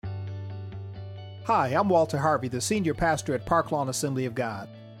Hi, I'm Walter Harvey, the senior pastor at Park Lawn Assembly of God.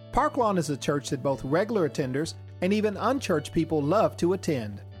 Park Lawn is a church that both regular attenders and even unchurched people love to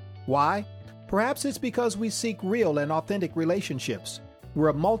attend. Why? Perhaps it's because we seek real and authentic relationships. We're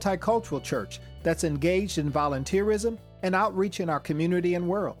a multicultural church that's engaged in volunteerism and outreach in our community and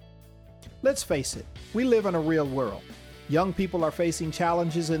world. Let's face it, we live in a real world. Young people are facing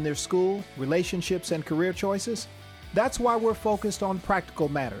challenges in their school, relationships, and career choices. That's why we're focused on practical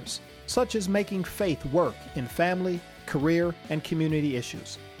matters, such as making faith work in family, career, and community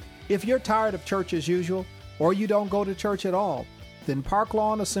issues. If you're tired of church as usual, or you don't go to church at all, then Park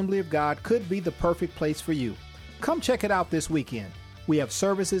Lawn Assembly of God could be the perfect place for you. Come check it out this weekend. We have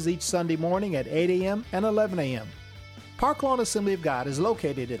services each Sunday morning at 8 a.m. and 11 a.m. Park Lawn Assembly of God is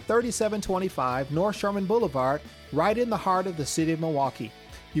located at 3725 North Sherman Boulevard, right in the heart of the city of Milwaukee.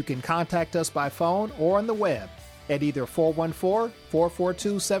 You can contact us by phone or on the web at either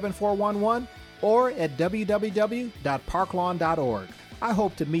 414-442-7411 or at www.parklawn.org. I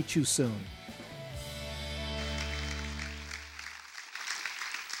hope to meet you soon.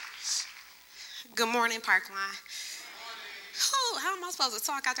 Good morning, Parkline. Oh, how am I supposed to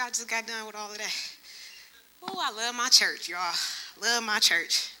talk after I just got done with all of that? Oh, I love my church, y'all. Love my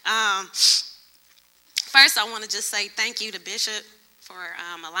church. First, I want to just say thank you to Bishop for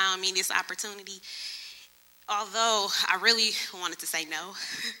allowing me this opportunity. Although I really wanted to say no.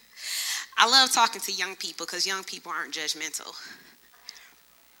 I love talking to young people because young people aren't judgmental.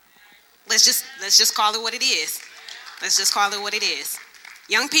 Let's just call it what it is. Let's just call it what it is.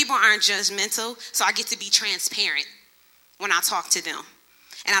 Young people aren't judgmental, so I get to be transparent when I talk to them.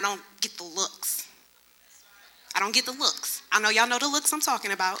 And I don't get the looks. I know y'all know the looks I'm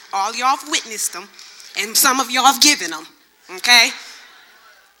talking about. All y'all have witnessed them, and some of y'all have given them, okay?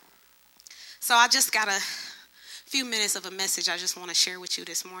 So I just got a few minutes of a message I just want to share with you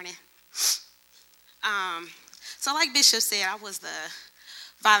this morning. So like Bishop said, I was the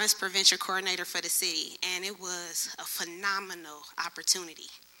violence prevention coordinator for the city, and it was a phenomenal opportunity.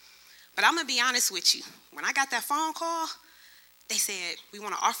 But I'm going to be honest with you. When I got that phone call, they said, we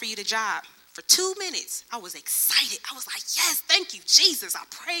want to offer you the job. For 2 minutes, I was excited. I was like, yes, thank you, Jesus. I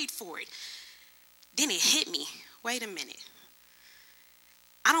prayed for it. Then it hit me. Wait a minute.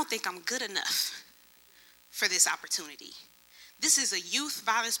 I don't think I'm good enough for this opportunity. This is a youth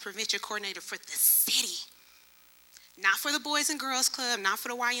violence prevention coordinator for the city. Not for the Boys and Girls Club, not for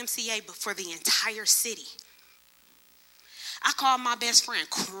the YMCA, but for the entire city. I called my best friend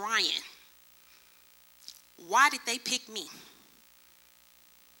crying. Why did they pick me?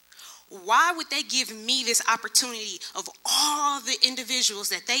 Why would they give me this opportunity of all the individuals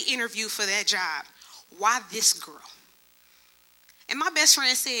that they interviewed for that job? Why this girl? And my best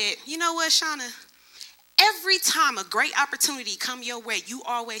friend said, you know what, Shauna? Every time a great opportunity come your way, you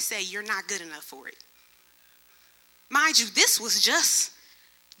always say you're not good enough for it. Mind you, this was just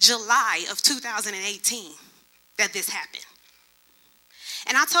July of 2018 that this happened.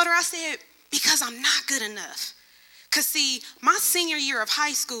 And I told her, I said, because I'm not good enough. Because see, my senior year of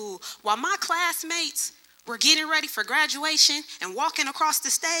high school, while my classmates were getting ready for graduation and walking across the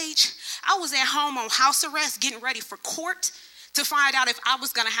stage, I was at home on house arrest getting ready for court to find out if I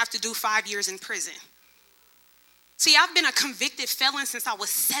was going to have to do 5 years in prison. See, I've been a convicted felon since I was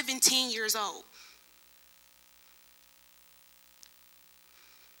 17 years old.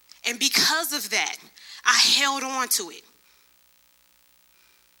 And because of that, I held on to it.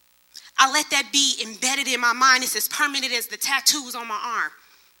 I let that be embedded in my mind. It's as permanent as the tattoos on my arm.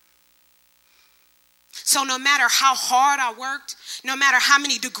 So no matter how hard I worked, no matter how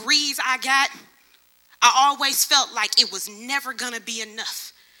many degrees I got, I always felt like it was never going to be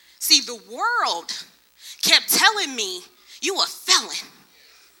enough. See, the world kept telling me, you a felon,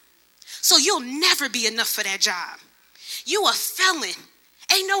 so you'll never be enough for that job. You a felon.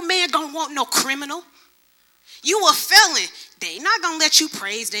 Ain't no man gonna want no criminal. You a felon. They not gonna let you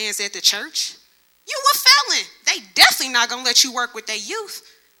praise dance at the church. You a felon. They definitely not gonna let you work with their youth.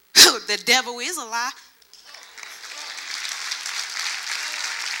 The devil is a lie.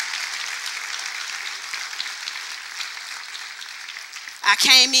 I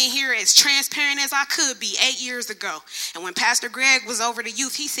came in here as transparent as I could be 8 years ago. And when Pastor Greg was over the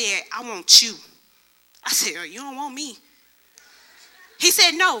youth, he said, I want you. I said, oh, you don't want me. He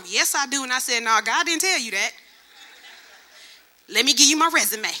said, no, yes, I do. And I said, no, God didn't tell you that. Let me give you my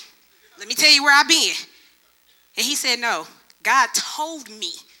resume. Let me tell you where I've been. And he said, no, God told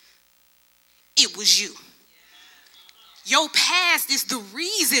me it was you. Your past is the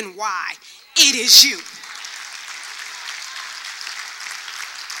reason why it is you.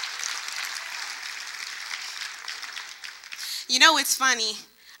 You know, it's funny.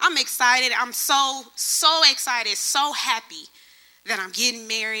 I'm excited. I'm so excited, so happy that I'm getting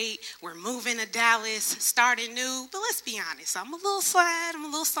married. We're moving to Dallas, starting new. But let's be honest, I'm a little sad. I'm a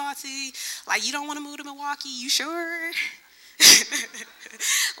little salty. Like, you don't want to move to Milwaukee? You sure?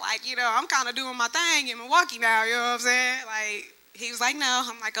 Like, I'm kind of doing my thing in Milwaukee now, you know what I'm saying? Like, he was like, no.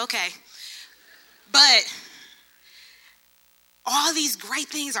 I'm like, okay. But all these great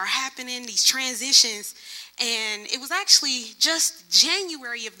things are happening, these transitions. And it was actually just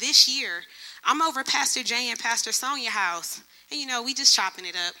January of this year. I'm over Pastor Jay and Pastor Sonia's house. And, we just chopping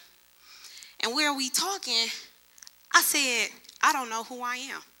it up. And where we talking, I said, I don't know who I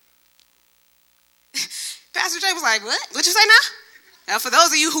am. Pastor Jay was like, what? What you say now? Now, for those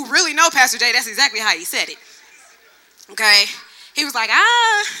of you who really know Pastor Jay, that's exactly how he said it. Okay? He was like,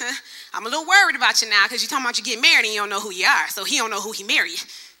 I'm a little worried about you now because you're talking about you getting married and you don't know who you are. So he don't know who he married.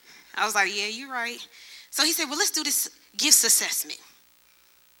 I was like, yeah, you're right. So he said, well, let's do this gifts assessment.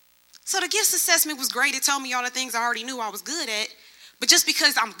 So the gifts assessment was great. It told me all the things I already knew I was good at. But just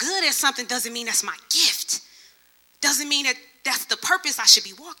because I'm good at something doesn't mean that's my gift. Doesn't mean that that's the purpose I should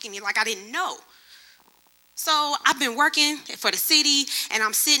be walking in, like I didn't know. So I've been working for the city, and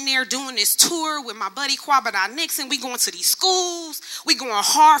I'm sitting there doing this tour with my buddy Kwabena Nixon. We going to these schools. We going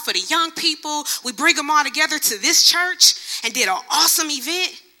hard for the young people. We bring them all together to this church and did an awesome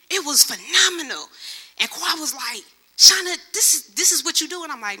event. It was phenomenal. And Kwa was like, Shauna, this is what you do.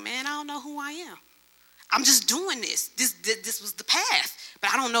 And I'm like, man, I don't know who I am. I'm just doing this. This was the path.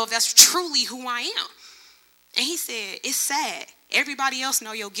 But I don't know if that's truly who I am. And he said, it's sad. Everybody else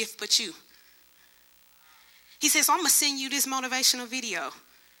know your gift but you. He said, so I'm going to send you this motivational video.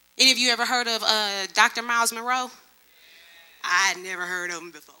 Any of you ever heard of Dr. Miles Monroe? I had never heard of him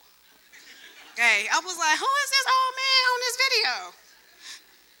before. Okay, I was like, who is this old man on this video?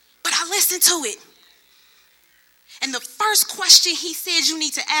 But I listened to it. And the first question he said you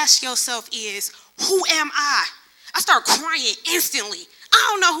need to ask yourself is, who am I? I start crying instantly. I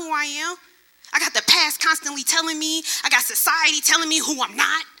don't know who I am. I got the past constantly telling me. I got society telling me who I'm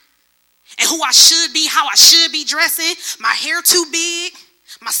not. And who I should be, how I should be dressing. My hair too big.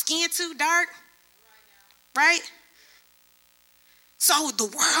 My skin too dark. Right? So the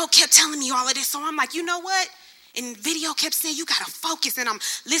world kept telling me all of this. So I'm like, you know what? And the video kept saying, you got to focus. And I'm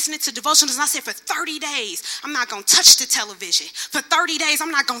listening to devotionals. And I said, for 30 days, I'm not going to touch the television. For 30 days,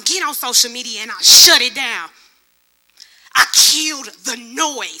 I'm not going to get on social media. And I shut it down. I killed the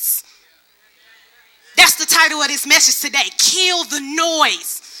noise. That's the title of this message today. Kill the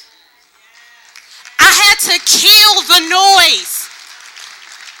noise. I had to kill the noise.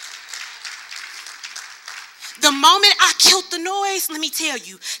 The moment I killed the noise, let me tell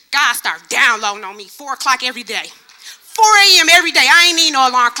you, God started downloading on me 4 o'clock every day. 4 a.m. every day. I ain't need no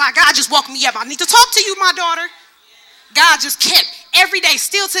alarm clock. God just woke me up. I need to talk to you, my daughter. God just kept every day,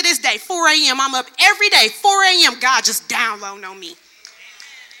 still to this day, 4 a.m. I'm up every day, 4 a.m. God just downloading on me.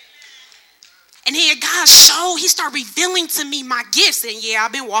 And then God he started revealing to me my gifts. And yeah,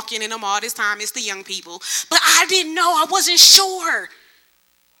 I've been walking in them all this time. It's the young people. But I didn't know. I wasn't sure.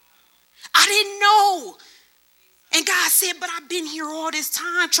 I didn't know. And God said, but I've been here all this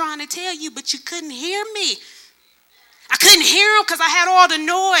time trying to tell you, but you couldn't hear me. I couldn't hear him because I had all the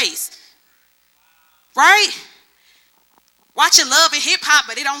noise. Right? Watching Love and Hip Hop,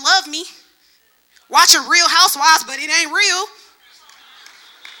 but it don't love me. Watching Real Housewives, but it ain't real.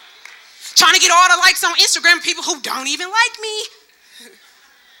 Trying to get all the likes on Instagram, people who don't even like me.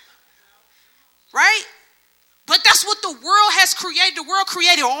 Right? But that's what the world has created. The world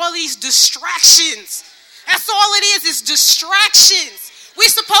created all these distractions. That's all it is distractions.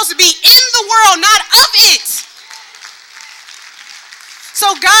 We're supposed to be in the world, not of it. So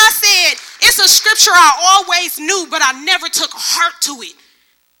God said, it's a scripture I always knew, but I never took heart to it.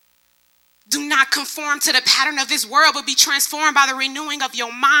 Do not conform to the pattern of this world, but be transformed by the renewing of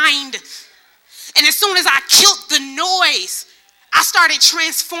your mind. And as soon as I killed the noise, I started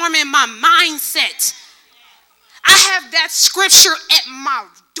transforming my mindset. I have that scripture at my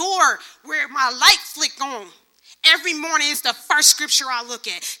door where my light flick on. Every morning is the first scripture I look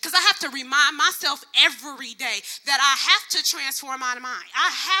at because I have to remind myself every day that I have to transform my mind. I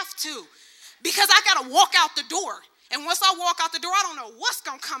have to because I got to walk out the door. And once I walk out the door, I don't know what's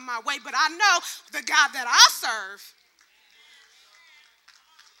going to come my way, but I know the God that I serve.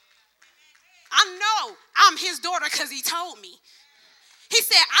 I know I'm his daughter because he told me. He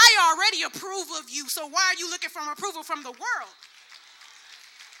said, I already approve of you, so why are you looking for approval from the world?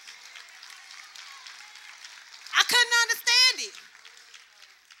 I couldn't understand it.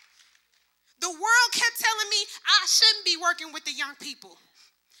 The world kept telling me I shouldn't be working with the young people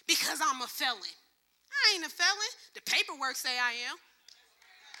because I'm a felon. I ain't a felon. The paperwork say I am.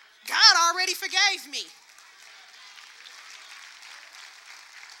 already forgave me.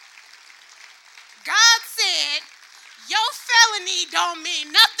 God said, your felony don't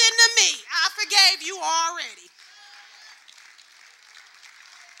mean nothing to me. I forgave you already.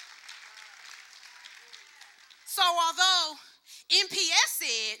 So although MPS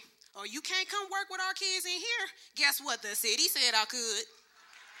said, oh, you can't come work with our kids in here, guess what? The city said I could.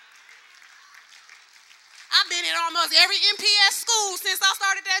 I've been in almost every MPS school since I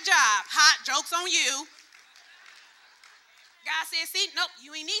started that job. Hot jokes on you. God said, see, nope,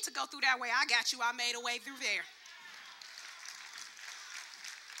 you ain't need to go through that way. I got you. I made a way through there.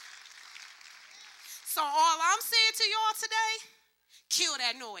 So all I'm saying to y'all today, kill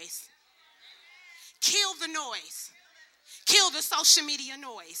that noise. Kill the noise. Kill the social media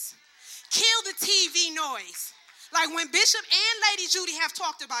noise. Kill the TV noise. Like when Bishop and Lady Judy have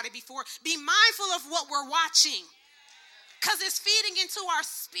talked about it before, be mindful of what we're watching. Because it's feeding into our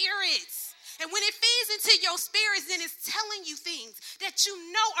spirits. And when it feeds into your spirits, then it's telling you things that you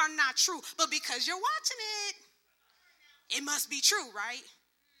know are not true. But because you're watching it, it must be true, right?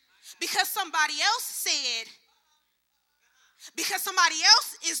 Because somebody else said, because somebody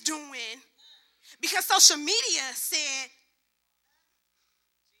else is doing, because social media said,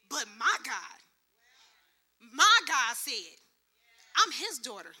 but my God said, I'm his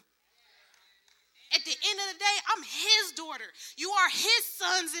daughter. At the end of the day, I'm his daughter. You are his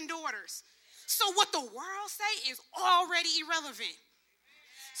sons and daughters. So what the world say is already irrelevant.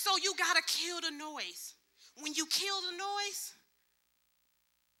 So you got to kill the noise. When you kill the noise,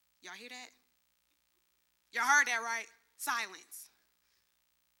 y'all hear that? Y'all heard that, right? Silence.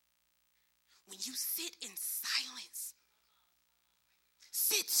 When you sit in silence,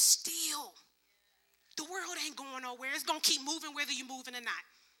 sit still. The world ain't going nowhere. It's going to keep moving whether you're moving or not.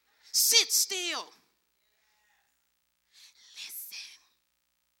 Sit still. Listen.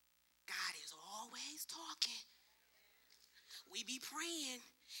 God is always talking. We be praying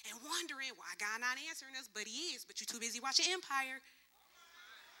and wondering why God not answering us, but he is. But you're too busy watching Empire.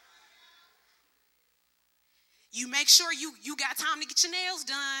 You make sure you got time to get your nails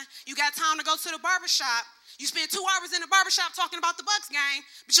done. You got time to go to the barbershop. You spend 2 hours in the barbershop talking about the Bucks game,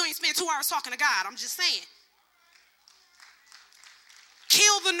 but you ain't spend 2 hours talking to God. I'm just saying.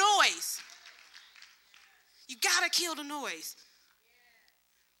 Kill the noise. You got to kill the noise.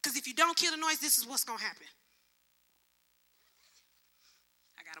 Because if you don't kill the noise, this is what's going to happen.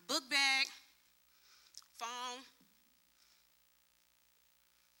 I got a book bag, phone,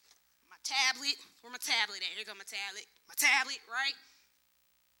 my tablet. Where my tablet at? Here go my tablet. My tablet, right?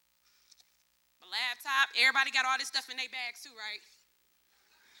 My laptop. Everybody got all this stuff in their bags too, right?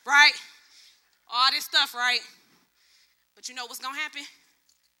 Right? All this stuff, right? But you know what's going to happen?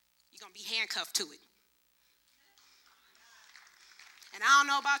 You're going to be handcuffed to it. And I don't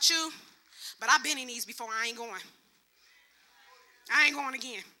know about you, but I've been in these before. I ain't going. I ain't going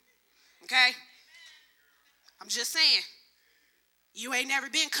again. Okay? I'm just saying. You ain't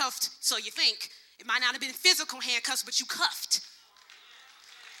never been cuffed, so you think. It might not have been physical handcuffs, but you cuffed.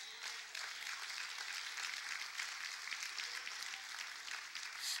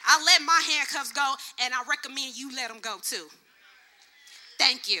 I let my handcuffs go, and I recommend you let them go too.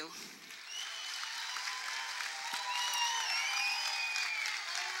 Thank you.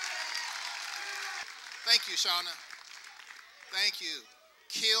 Thank you, Shauna. Thank you.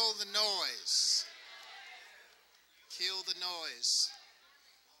 Kill the noise. Kill the noise.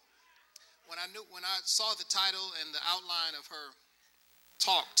 When I saw the title and the outline of her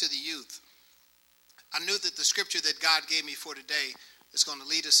talk to the youth, I knew that the scripture that God gave me for today that's going to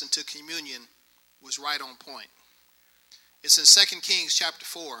lead us into communion was right on point. It's in 2 Kings chapter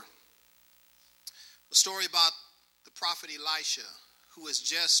 4, a story about the prophet Elisha, who has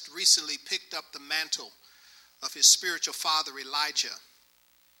just recently picked up the mantle of his spiritual father Elijah.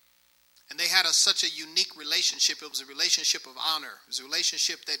 And they had such a unique relationship. It was a relationship of honor. It was a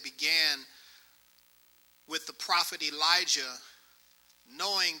relationship that began with the prophet Elijah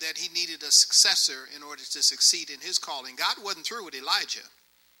knowing that he needed a successor in order to succeed in his calling. God wasn't through with Elijah.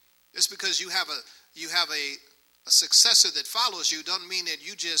 Just because you have a successor that follows you doesn't mean that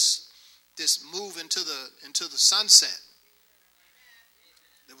you just move into the sunset.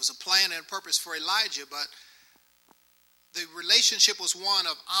 There was a plan and purpose for Elijah, but the relationship was one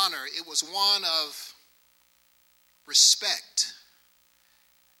of honor. It was one of respect.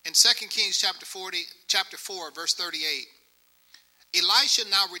 In 2 Kings chapter 4, verse 38, Elisha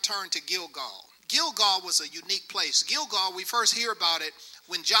now returned to Gilgal. Gilgal was a unique place. Gilgal, we first hear about it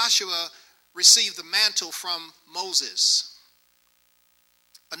when Joshua received the mantle from Moses.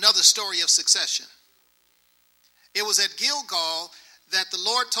 Another story of succession. It was at Gilgal that the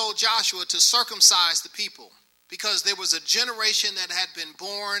Lord told Joshua to circumcise the people because there was a generation that had been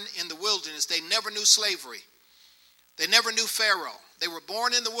born in the wilderness. They never knew slavery. They never knew Pharaoh. They were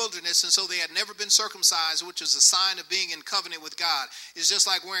born in the wilderness, and so they had never been circumcised, which is a sign of being in covenant with God. It's just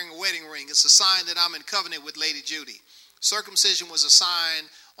like wearing a wedding ring. It's a sign that I'm in covenant with Lady Judy. Circumcision was a sign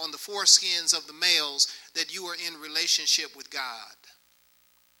on the foreskins of the males that you are in relationship with God.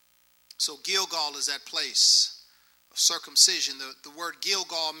 So Gilgal is that place of circumcision. The word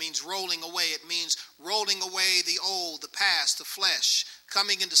Gilgal means rolling away. It means rolling away the old, the past, the flesh,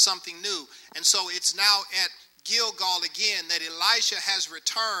 coming into something new. And so it's now at Gilgal again that Elisha has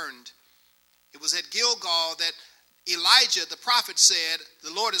returned. It was at Gilgal that Elijah, the prophet, said,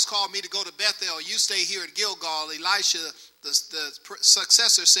 the Lord has called me to go to Bethel. You stay here at Gilgal. Elisha, the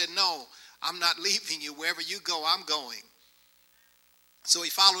successor, said, no, I'm not leaving you. Wherever you go, I'm going. So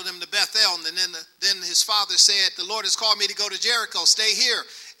he followed him to Bethel, and then his father said, the Lord has called me to go to Jericho. Stay here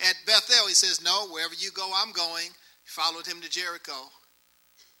at Bethel. He says, no, wherever you go, I'm going. He followed him to Jericho.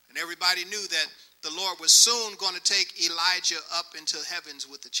 And everybody knew that the Lord was soon going to take Elijah up into heavens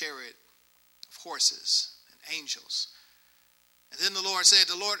with the chariot of horses and angels. And then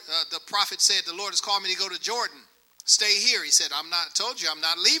the prophet said, the Lord has called me to go to Jordan. Stay here. He said, I'm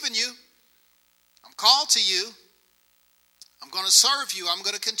not leaving you. I'm called to you. I'm going to serve you. I'm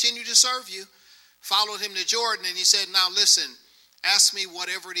going to continue to serve you. Followed him to Jordan, and he said, now listen, ask me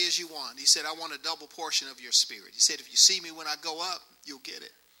whatever it is you want. He said, I want a double portion of your spirit. He said, if you see me when I go up, you'll get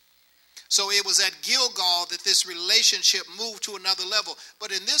it. So it was at Gilgal that this relationship moved to another level.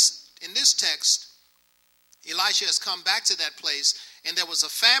 But in this text, Elisha has come back to that place, and there was a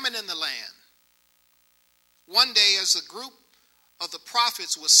famine in the land. One day, as a group of the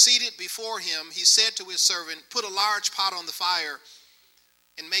prophets was seated before him, he said to his servant, put a large pot on the fire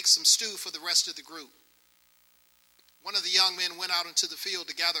and make some stew for the rest of the group. One of the young men went out into the field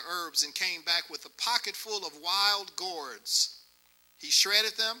to gather herbs and came back with a pocket full of wild gourds. He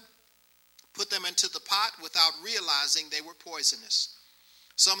shredded them, put them into the pot without realizing they were poisonous.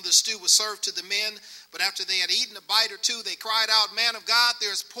 Some of the stew was served to the men, but after they had eaten a bite or two, they cried out, man of God,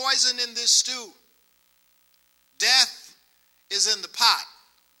 there's poison in this stew. Death is in the pot,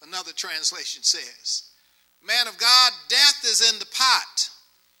 another translation says. Man of God, death is in the pot.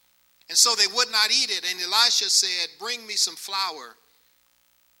 And so they would not eat it. And Elisha said, bring me some flour.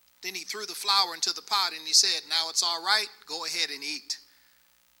 Then he threw the flour into the pot and he said, now it's all right, go ahead and eat.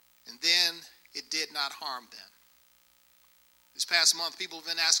 And then it did not harm them. This past month, people have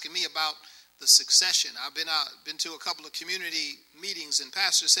been asking me about the succession. I've been to a couple of community meetings, and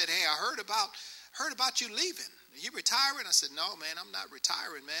pastors said, hey, I heard about you leaving. Are you retiring? I said, no, man, I'm not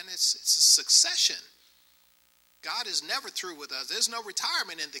retiring, man. It's a succession. God is never through with us. There's no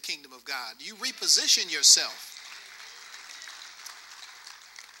retirement in the kingdom of God. You reposition yourself.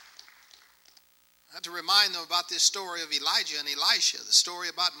 I had to remind them about this story of Elijah and Elisha, the story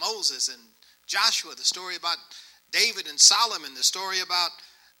about Moses and Joshua, the story about David and Solomon, the story about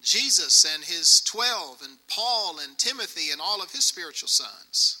Jesus and his 12, and Paul and Timothy and all of his spiritual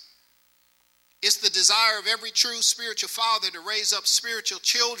sons. It's the desire of every true spiritual father to raise up spiritual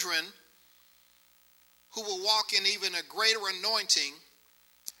children who will walk in even a greater anointing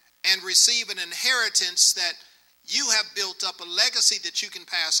and receive an inheritance that you have built up, a legacy that you can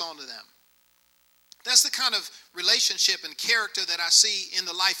pass on to them. That's the kind of relationship and character that I see in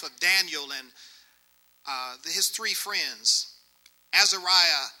the life of Daniel and his three friends,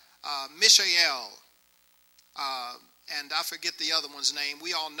 Azariah, Mishael, and I forget the other one's name.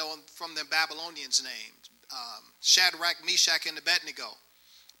 We all know him from the Babylonians' names, Shadrach, Meshach, and Abednego.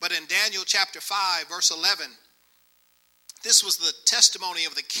 But in Daniel chapter 5, verse 11, this was the testimony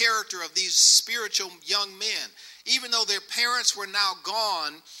of the character of these spiritual young men. Even though their parents were now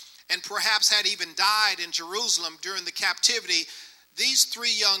gone and perhaps had even died in Jerusalem during the captivity, these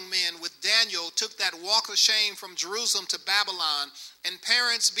three young men with Daniel took that walk of shame from Jerusalem to Babylon. And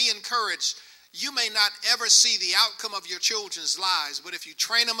parents, be encouraged. You may not ever see the outcome of your children's lives, but if you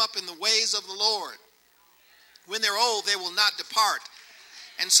train them up in the ways of the Lord, when they're old, they will not depart.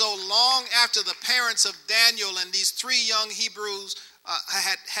 And so long after the parents of Daniel and these three young Hebrews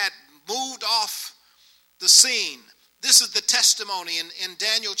had moved off the scene, this is the testimony in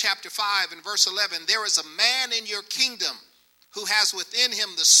Daniel chapter 5 and verse 11. There is a man in your kingdom who has within him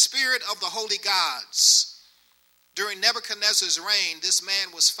the spirit of the holy gods. During Nebuchadnezzar's reign, this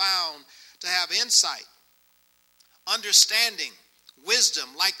man was found to have insight, understanding, wisdom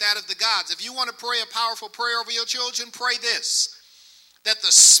like that of the gods. If you want to pray a powerful prayer over your children, pray this: that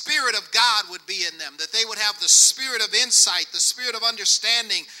the Spirit of God would be in them, that they would have the spirit of insight, the spirit of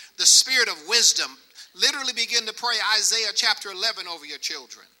understanding, the spirit of wisdom. literally begin to pray Isaiah chapter 11 over your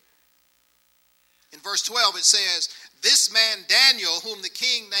children. In verse 12 it says, this man Daniel, whom the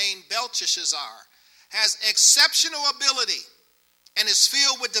king named Belteshazzar, has exceptional ability and is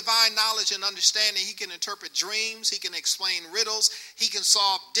filled with divine knowledge and understanding. He can interpret dreams. He can explain riddles. He can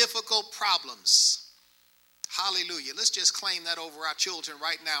solve difficult problems. Hallelujah. Let's just claim that over our children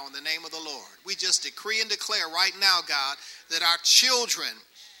right now in the name of the Lord. We just decree and declare right now, God, that our children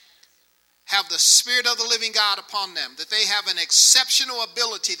have the Spirit of the living God upon them, that they have an exceptional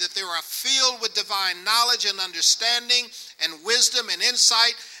ability, that they are filled with divine knowledge and understanding and wisdom and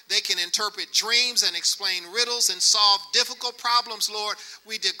insight. They can interpret dreams and explain riddles and solve difficult problems, Lord.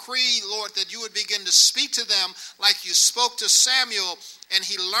 We decree, Lord, that you would begin to speak to them like you spoke to Samuel, and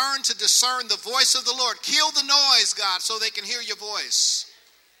he learned to discern the voice of the Lord. Kill the noise, God, so they can hear your voice.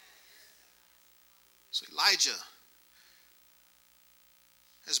 So Elijah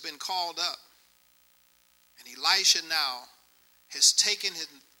has been called up, and Elisha now has taken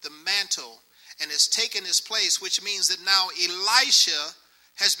the mantle and has taken his place, which means that now Elisha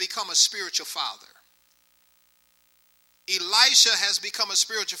has become a spiritual father. Elisha has become a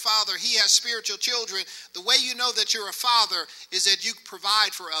spiritual father. He has spiritual children. The way you know that you're a father is that you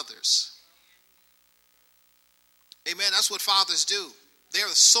provide for others. Amen. That's what fathers do. They're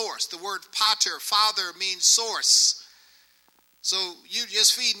the source. The word pater, father, means source. So you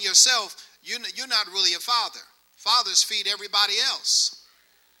just feeding yourself, you're not really a father. Fathers feed everybody else.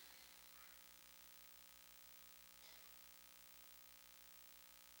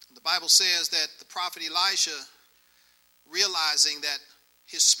 The Bible says that the prophet Elisha, realizing that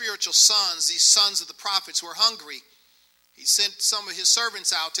his spiritual sons, these sons of the prophets, were hungry, he sent some of his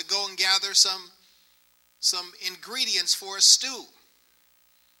servants out to go and gather some ingredients for a stew.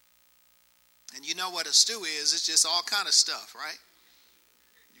 And you know what a stew is. It's just all kind of stuff, right?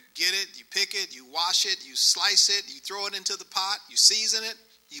 You get it, you pick it, you wash it, you slice it, you throw it into the pot, you season it,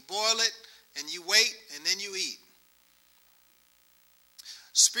 you boil it, and you wait, and then you eat.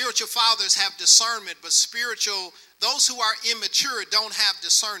 Spiritual fathers have discernment, but those who are immature don't have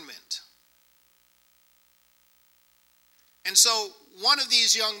discernment. And so one of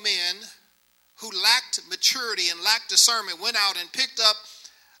these young men who lacked maturity and lacked discernment went out and picked up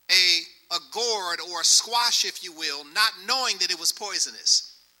a gourd or a squash, if you will, not knowing that it was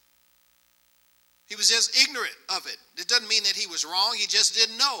poisonous. He was just ignorant of it. It doesn't mean that he was wrong. He just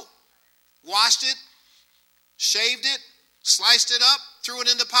didn't know. Washed it, shaved it, sliced it up, threw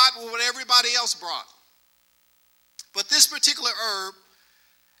it in the pot with what everybody else brought. But this particular herb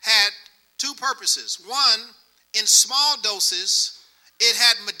had two purposes. One, in small doses, it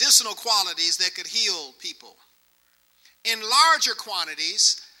had medicinal qualities that could heal people. In larger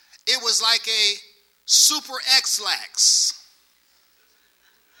quantities, it was like a super X-Lax.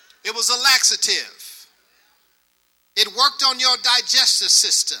 It was a laxative. It worked on your digestive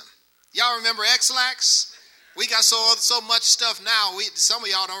system. Y'all remember X-Lax? We got so much stuff now. Some of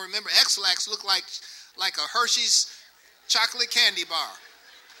y'all don't remember. X-Lax looked like a Hershey's chocolate candy bar.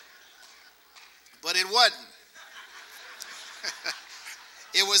 But it wasn't.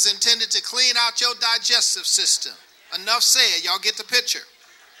 It was intended to clean out your digestive system. Enough said. Y'all get the picture.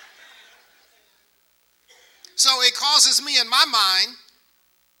 So it causes me in my mind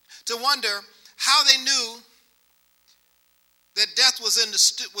to wonder how they knew that death was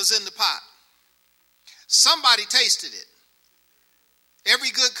in the pot. Somebody tasted it.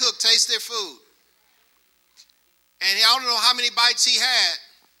 Every good cook tastes their food. And I don't know how many bites he had,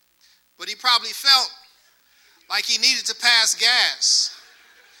 but he probably felt like he needed to pass gas.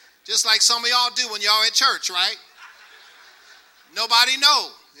 Just like some of y'all do when y'all at church, right? Nobody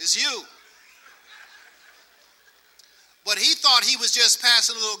knows. It's you. But he thought he was just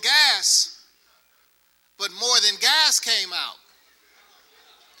passing a little gas, but more than gas came out,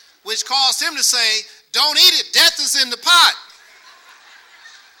 which caused him to say, don't eat it, death is in the pot.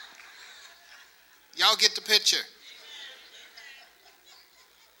 Y'all get the picture.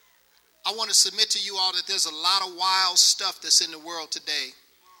 I want to submit to you all that there's a lot of wild stuff that's in the world today.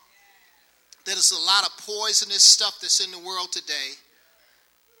 There's a lot of poisonous stuff that's in the world today.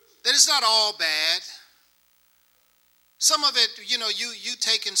 That it's not all bad. Some of it, you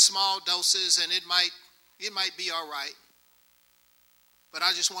take in small doses and it might be all right. But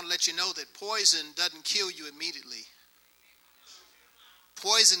I just want to let you know that poison doesn't kill you immediately.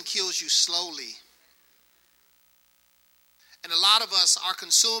 Poison kills you slowly. And a lot of us are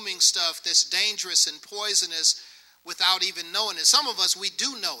consuming stuff that's dangerous and poisonous without even knowing it. Some of us, we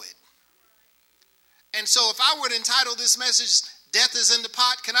do know it. And so if I were to entitle this message, Death is in the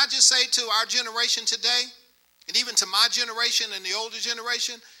Pot, can I just say to our generation today, and even to my generation and the older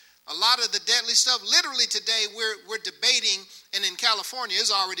generation, A lot of the deadly stuff, literally today we're debating, and in California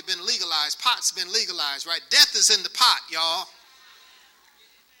it's already been legalized. Pot's been legalized, right? Death is in the pot, y'all.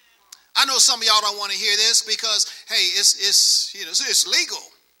 I know some of y'all don't want to hear this because, hey, it's legal.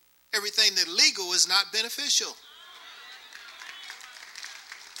 Everything that's legal is not beneficial.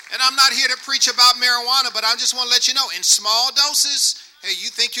 And I'm not here to preach about marijuana, but I just want to let you know, in small doses, hey, you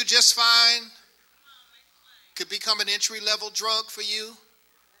think you're just fine? Could become an entry-level drug for you.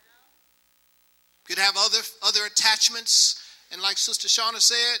 Could have other attachments. And like Sister Shauna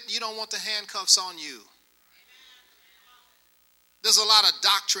said, you don't want the handcuffs on you. There's a lot of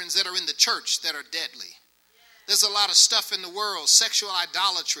doctrines that are in the church that are deadly. There's a lot of stuff in the world, sexual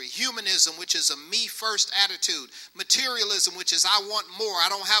idolatry, humanism, which is a me-first attitude, materialism, which is I want more, I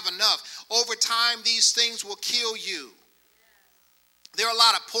don't have enough. Over time, these things will kill you. There are a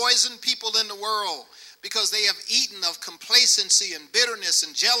lot of poisoned people in the world because they have eaten of complacency and bitterness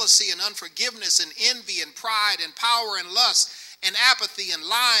and jealousy and unforgiveness and envy and pride and power and lust and apathy and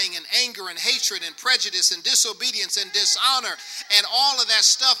lying and anger and hatred and prejudice and disobedience and dishonor. And all of that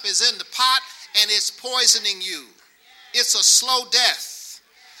stuff is in the pot, and it's poisoning you. It's a slow death.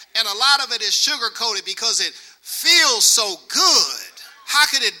 And a lot of it is sugar-coated because it feels so good. How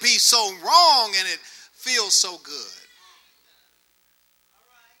could it be so wrong and it feels so good?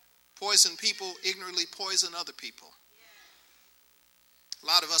 Poison people ignorantly poison other people. A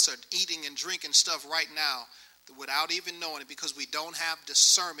lot of us are eating and drinking stuff right now without even knowing it because we don't have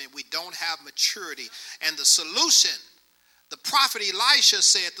discernment. We don't have maturity. And the solution, the prophet Elisha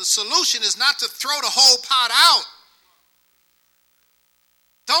said, the solution is not to throw the whole pot out.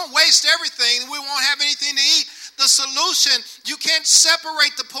 Don't waste everything. We won't have anything to eat. The solution, you can't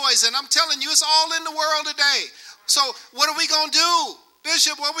separate the poison. I'm telling you, it's all in the world today. So what are we going to do?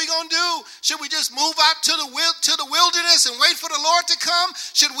 Bishop, what are we going to do? Should we just move out to the wilderness and wait for the Lord to come?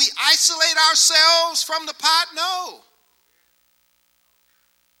 Should we isolate ourselves from the pot? No.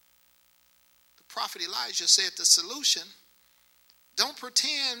 The prophet Elijah said the solution, don't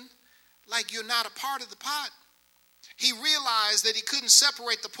pretend like you're not a part of the pot. He realized that he couldn't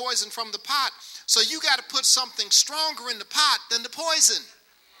separate the poison from the pot. So you got to put something stronger in the pot than the poison.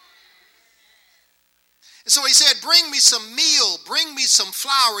 And so he said, bring me some meal, bring me some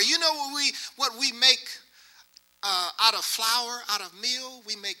flour. You know what we make out of flour, out of meal?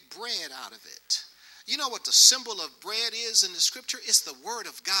 We make bread out of it. You know what the symbol of bread is in the scripture? It's the word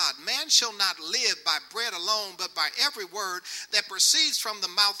of God. Man shall not live by bread alone, but by every word that proceeds from the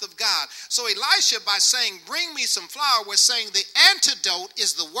mouth of God. So Elisha, by saying, bring me some flour, was saying the antidote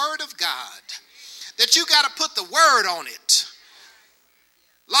is the word of God. That you got to put the word on it.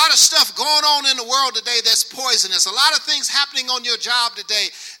 A lot of stuff going on in the world today that's poisonous. A lot of things happening on your job today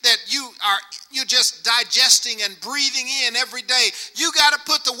that you're just digesting and breathing in every day. You got to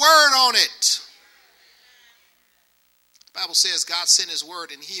put the word on it. The Bible says God sent his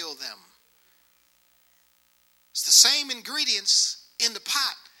word and healed them. It's the same ingredients in the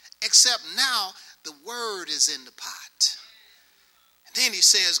pot, except now the word is in the pot. And then he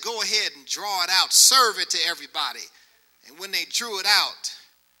says, go ahead and draw it out. Serve it to everybody. And when they drew it out,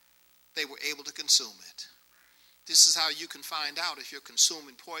 they were able to consume it. This is how you can find out if you're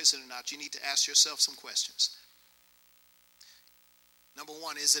consuming poison or not. You need to ask yourself some questions. Number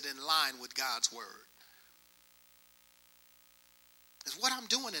one, is it in line with God's word? Is what I'm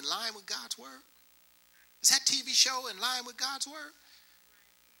doing in line with God's word? Is that TV show in line with God's word?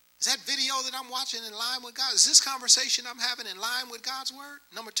 Is that video that I'm watching in line with God? Is this conversation I'm having in line with God's word?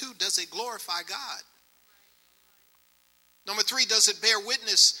 Number two, does it glorify God? Number three, does it bear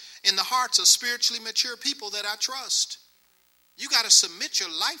witness in the hearts of spiritually mature people that I trust? You got to submit your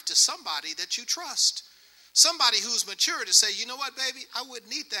life to somebody that you trust. Somebody who's mature to say, you know what, baby, I wouldn't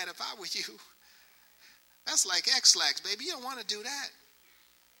need that if I were you. That's like X-Lax, baby. You don't want to do that.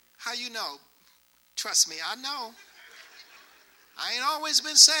 How you know? Trust me, I know. I ain't always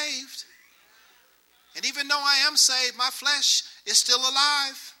been saved. And even though I am saved, my flesh is still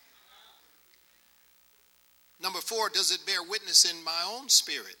alive. Number four, does it bear witness in my own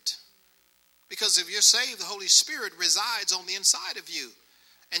spirit? Because if you're saved, the Holy Spirit resides on the inside of you.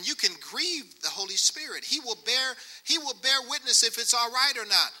 And you can grieve the Holy Spirit. He will bear witness if it's all right or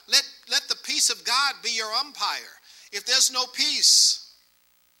not. Let the peace of God be your umpire. If there's no peace,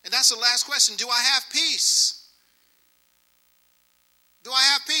 and that's the last question, do I have peace? Do I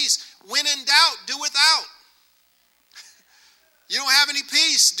have peace? When in doubt, do without. You don't have any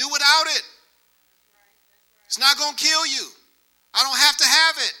peace, do without it. It's not going to kill you. I don't have to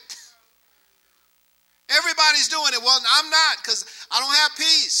have it. Everybody's doing it. Well, I'm not because I don't have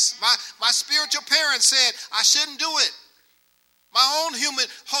peace. My spiritual parents said I shouldn't do it. My own human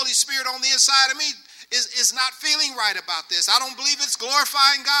Holy Spirit on the inside of me is not feeling right about this. I don't believe it's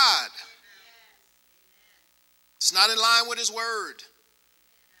glorifying God. It's not in line with his word.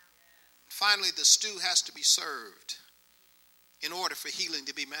 Finally, the stew has to be served in order for healing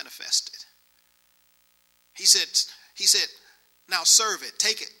to be manifested. He said, now serve it,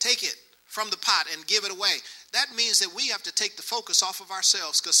 take it from the pot and give it away. That means that we have to take the focus off of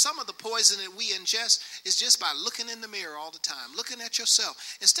ourselves, because some of the poison that we ingest is just by looking in the mirror all the time, looking at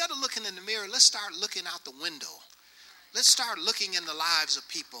yourself. Instead of looking in the mirror, let's start looking out the window. Let's start looking in the lives of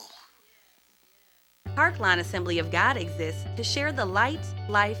people. Parkline Assembly of God exists to share the light,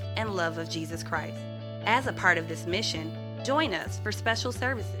 life, and love of Jesus Christ. As a part of this mission, join us for special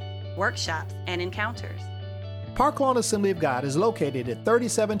services, workshops, and encounters. Parklawn Assembly of God is located at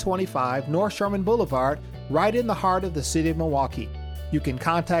 3725 North Sherman Boulevard, right in the heart of the city of Milwaukee. You can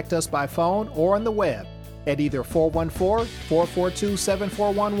contact us by phone or on the web at either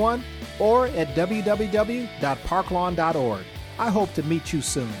 414-442-7411 or at www.parklawn.org. I hope to meet you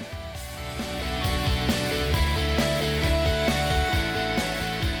soon.